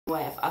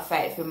wife I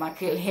fight for my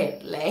kill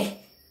head like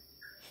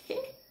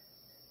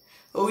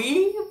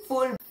we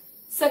full.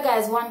 So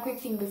guys, one quick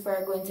thing before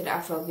I go into the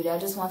actual video, I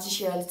just want to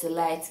share a little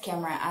light,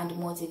 camera and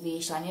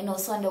motivation. You know,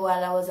 Sunday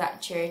while I was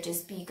at church, a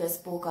speaker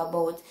spoke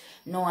about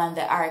Noah and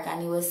the ark,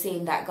 and he was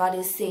saying that God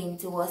is saying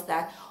to us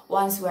that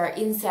once we're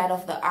inside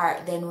of the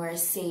ark, then we're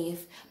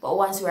safe, but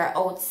once we're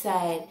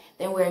outside,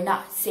 then we're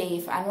not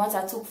safe. And what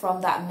I took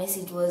from that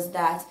message was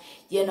that,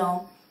 you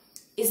know,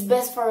 it's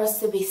best for us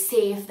to be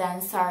safe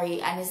than sorry,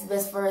 and it's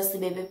best for us to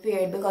be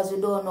prepared, because we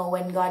don't know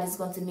when God is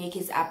going to make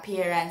his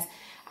appearance.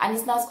 And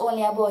it's not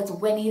only about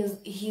when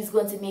he's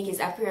going to make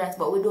his appearance,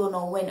 but we don't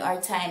know when our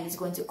time is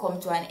going to come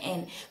to an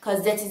end,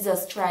 because that is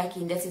just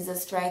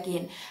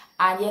striking.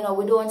 And you know,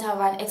 we don't have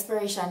an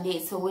expiration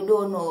date, so we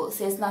don't know.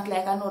 So it's not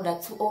like I know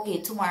that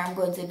okay, tomorrow I'm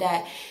going to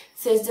die.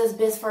 So it's just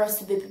best for us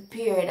to be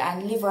prepared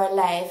and live our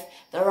life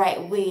the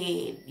right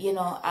way, you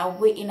know,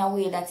 in a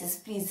way that is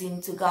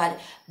pleasing to God,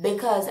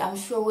 because I'm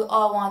sure we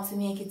all want to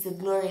make it to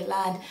glory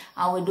land,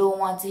 and we don't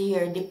want to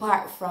hear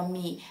depart from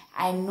me,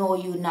 I know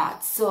you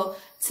not. So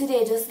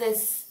today, just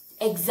let's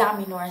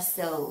examine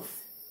ourselves.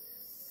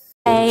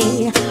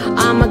 Hey,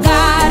 I'm a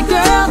God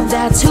girl,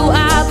 that's who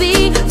I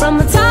be. From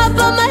the top of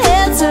my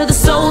head to the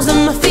soles of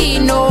my feet.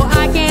 No,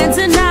 I can't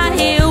deny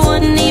it,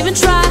 wouldn't even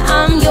try.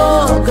 I'm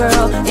your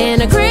girl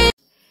in a green.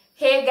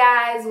 Hey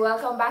guys,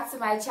 welcome back to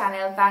my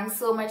channel. Thanks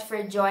so much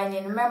for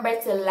joining. Remember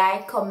to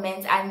like,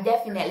 comment, and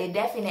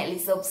definitely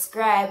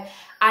subscribe,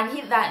 and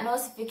hit that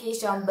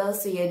notification bell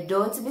so you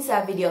don't miss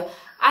a video,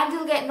 and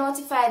you'll get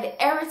notified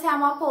every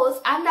time I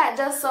post. And that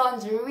just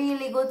sounds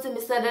really good to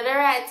me, so do the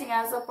right thing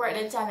and support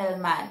the channel,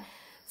 man.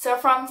 So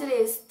from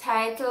today's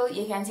title,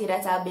 you can see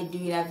that I'll be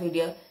doing a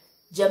video,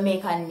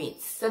 Jamaican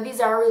Myths. So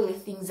these are really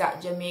things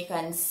that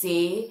Jamaicans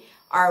say,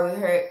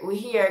 or we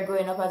hear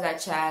growing up as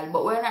a child,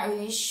 but we're not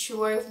really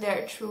sure if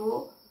they're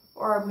true,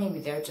 or maybe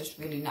they're just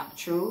really not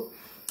true.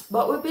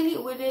 But we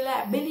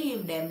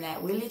believe them,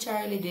 like we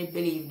literally did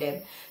believe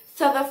them.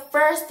 So the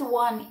first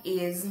one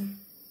is,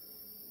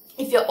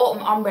 if you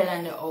open umbrella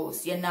in the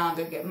house, you're not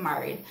gonna get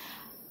married.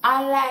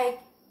 And like,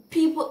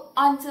 people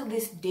until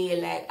this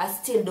day, like, I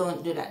still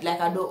don't do that.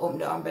 Like, I don't open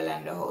the umbrella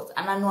in the house,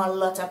 and I know a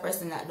lot of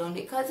person that don't do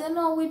it, because you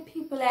know, with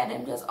people like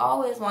them just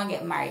always want to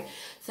get married,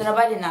 so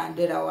nobody now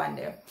do that one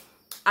there.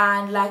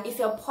 And like, if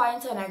you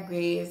point on a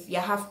grave, you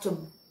have to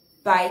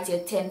bite your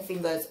 10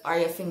 fingers, or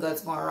your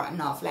fingers gonna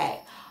rotten off.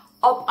 Like,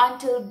 up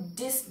until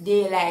this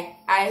day, like,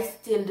 I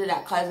still do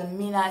that, because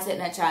me not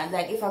taking a chance.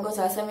 Like, if I go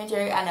to a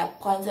cemetery and I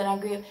point on a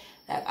grave,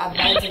 like, I'm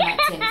biting my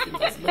 10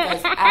 fingers,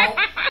 because I'm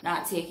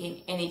not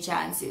taking any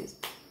chances.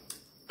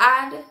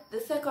 And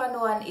the second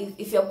one is,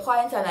 if you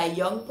point on a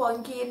young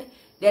pumpkin,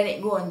 then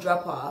it go and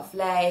drop off.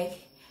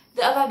 Like,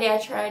 the other day I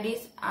tried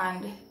this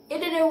and it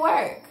didn't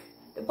work.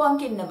 The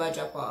pumpkin never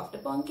drop off.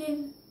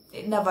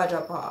 It never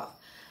drop off.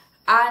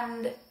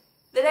 And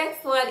the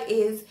next one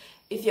is,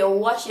 if you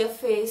wash your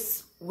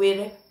face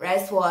with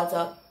rice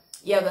water,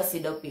 you're gonna see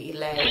the pee.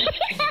 Like,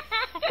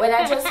 when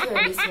I just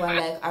heard this one,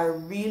 like, I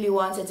really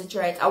wanted to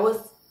try it. I was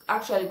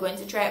actually going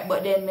to try it,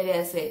 but then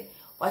I said,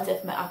 what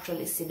if I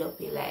actually see the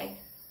pee? Like,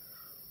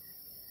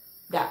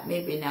 that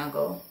maybe not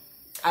go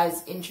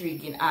as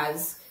intriguing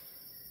as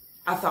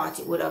I thought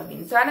it would have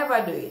been. So I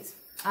never do it.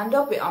 And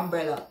up with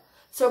umbrella.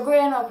 So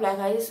growing up, like,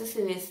 I used to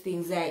see these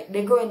things, like,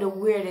 they go in the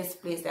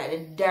weirdest place, like the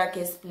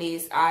darkest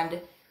place, and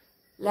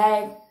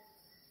like,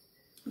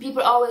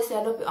 people always say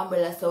adopt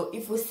umbrella. So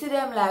if we see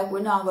them, like,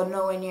 we're not gonna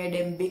nowhere near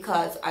them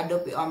because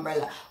adopt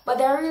umbrella. But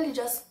they're really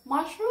just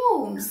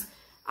mushrooms.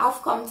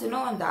 I've come to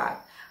know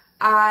that.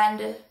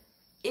 And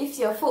if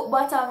your foot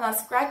bottom not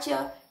scratch you,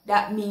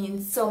 that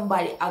means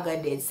somebody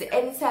aga dead. So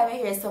anytime I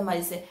hear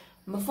somebody say,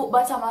 my foot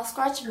bottom a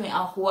scratch me,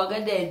 and who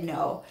aga dead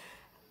now.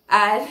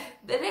 And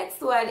the next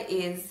one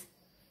is,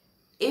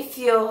 if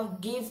you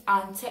give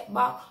and take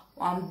back,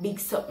 one big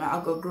something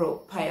I go grow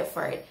pie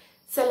for it.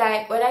 So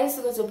like, when I used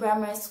to go to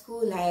primary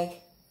school,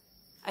 like,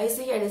 I used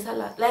to hear this a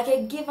lot. Like,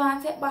 a give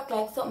and take back,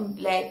 like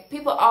something, like,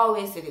 people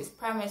always say this,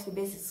 primary school,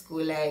 basic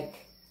school,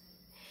 like,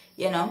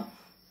 you know.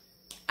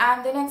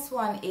 And the next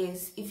one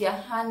is, if your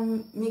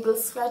hand niggle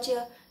scratch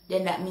you,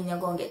 then that means you're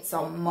gonna get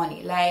some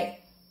money.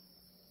 Like,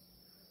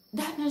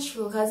 that's not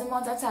true, because the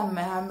amount of time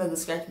my hand niggle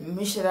scratch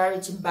me should I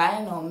reach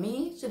by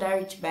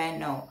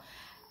now.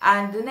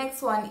 And the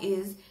next one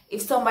is,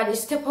 if somebody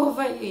step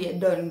over you, you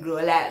don't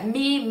grow. Like,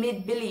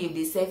 me believe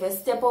this. So if you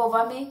step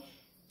over me,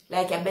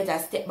 like, you better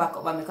step back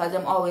over me, because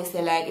them always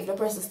say, like, if the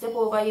person step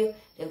over you,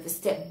 then if you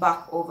step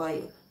back over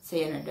you, so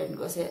you know, don't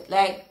go. So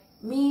like,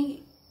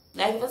 me,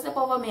 like, if you step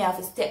over me, I have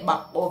to step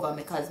back over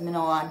me, because me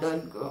know I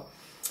don't grow.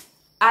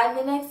 And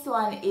the next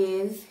one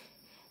is,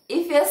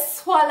 if you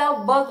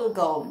swallow bubble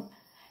gum,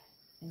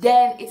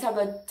 then it's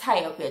gonna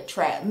tie up your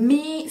trail.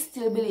 Me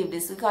still believe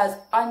this, because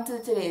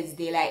until today's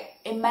day, like,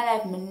 in my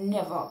life, me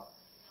never.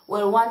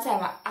 Well, one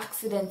time I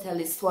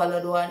accidentally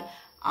swallowed one,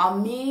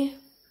 and me,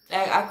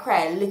 like, I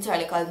cried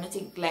literally, because I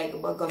think, like,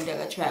 bubble gum they're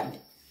gonna try me,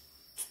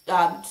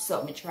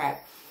 so me try.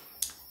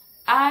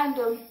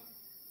 And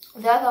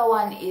The other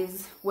one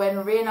is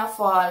when rain a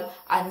fall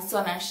and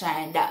sun a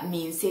shine, that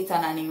means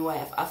Satan and his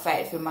wife a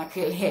fight for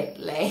mackerel head.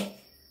 Like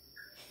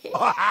we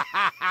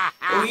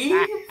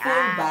feel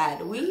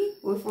bad. We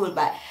feel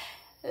bad.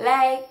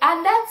 Like,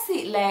 and that's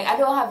it. Like, I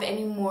don't have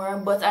any more,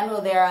 but I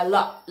know there are a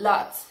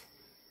lot.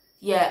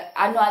 Yeah,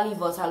 I know I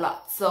leave out a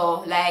lot.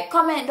 So like,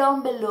 comment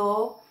down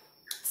below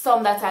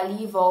some that I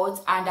leave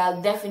out, and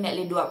I'll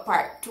definitely do a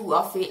part 2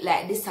 of it.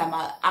 Like this time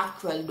I'll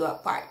actually do a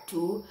part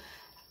 2.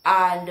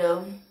 And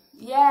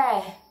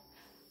yeah,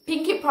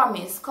 Pinky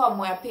promise, come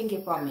where Pinky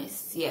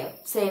promise, yeah,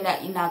 saying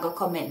that you're not gonna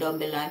comment down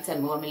below and tell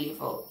me what me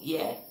leave out,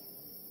 yeah.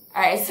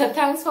 Alright, so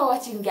thanks for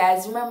watching,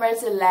 guys. Remember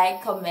to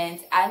like,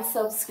 comment, and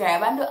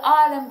subscribe, and do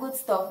all them good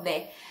stuff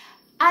there.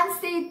 And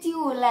stay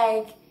tuned,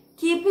 like,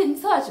 keep in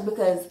touch,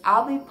 because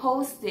I'll be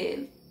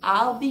posting.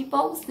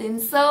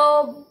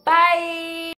 So, bye!